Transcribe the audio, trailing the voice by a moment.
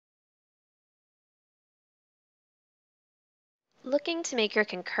Looking to make your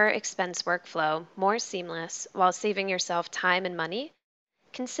Concur expense workflow more seamless while saving yourself time and money?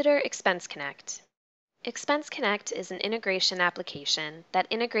 Consider ExpenseConnect. ExpenseConnect is an integration application that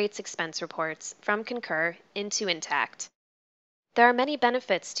integrates expense reports from Concur into Intacct. There are many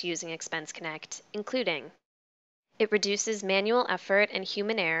benefits to using ExpenseConnect, including it reduces manual effort and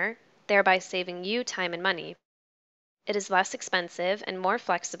human error, thereby saving you time and money. It is less expensive and more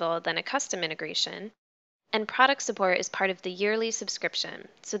flexible than a custom integration. And product support is part of the yearly subscription,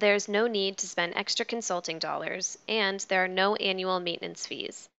 so there is no need to spend extra consulting dollars, and there are no annual maintenance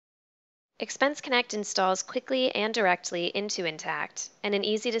fees. ExpenseConnect installs quickly and directly into Intacct, and an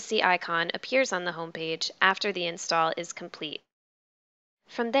easy-to-see icon appears on the homepage after the install is complete.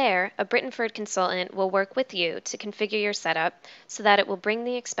 From there, a Brittenford consultant will work with you to configure your setup so that it will bring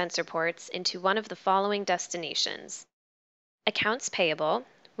the expense reports into one of the following destinations: Accounts payable,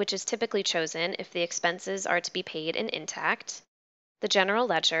 which is typically chosen if the expenses are to be paid in Intacct; the general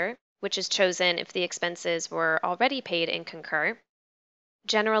ledger, which is chosen if the expenses were already paid in Concur;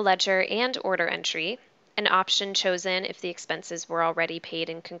 general ledger and order entry, an option chosen if the expenses were already paid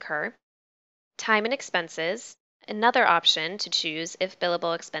in Concur; time and expenses, another option to choose if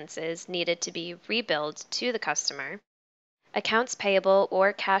billable expenses needed to be rebilled to the customer; accounts payable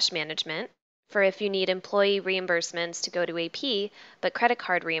or cash management, for if you need employee reimbursements to go to AP, but credit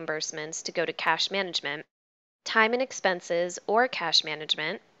card reimbursements to go to cash management; time and expenses or cash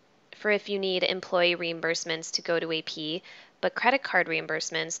management, for if you need employee reimbursements to go to AP, but credit card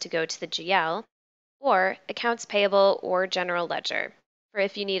reimbursements to go to the GL; or accounts payable or general ledger, for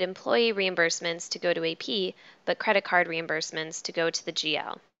if you need employee reimbursements to go to AP, but credit card reimbursements to go to the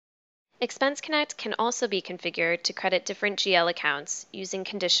GL. ExpenseConnect can also be configured to credit different GL accounts using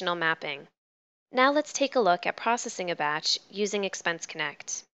conditional mapping. Now let's take a look at processing a batch using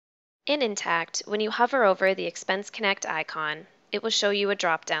ExpenseConnect. In Intacct, when you hover over the ExpenseConnect icon, it will show you a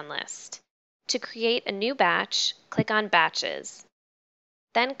drop-down list. To create a new batch, click on Batches.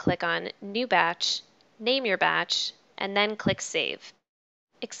 Then click on New Batch, name your batch, and then click Save.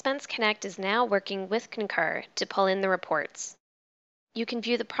 ExpenseConnect is now working with Concur to pull in the reports. You can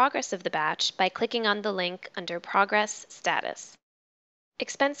view the progress of the batch by clicking on the link under Progress Status.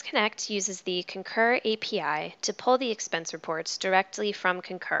 ExpenseConnect uses the Concur API to pull the expense reports directly from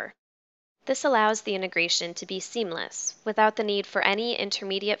Concur. This allows the integration to be seamless without the need for any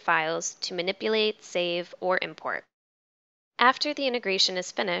intermediate files to manipulate, save, or import. After the integration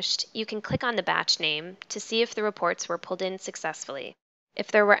is finished, you can click on the batch name to see if the reports were pulled in successfully. If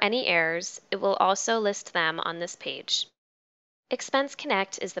there were any errors, it will also list them on this page.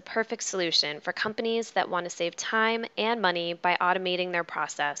 ExpenseConnect is the perfect solution for companies that want to save time and money by automating their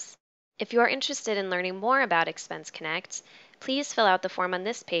process. If you are interested in learning more about ExpenseConnect, please fill out the form on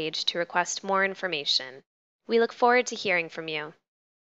this page to request more information. We look forward to hearing from you.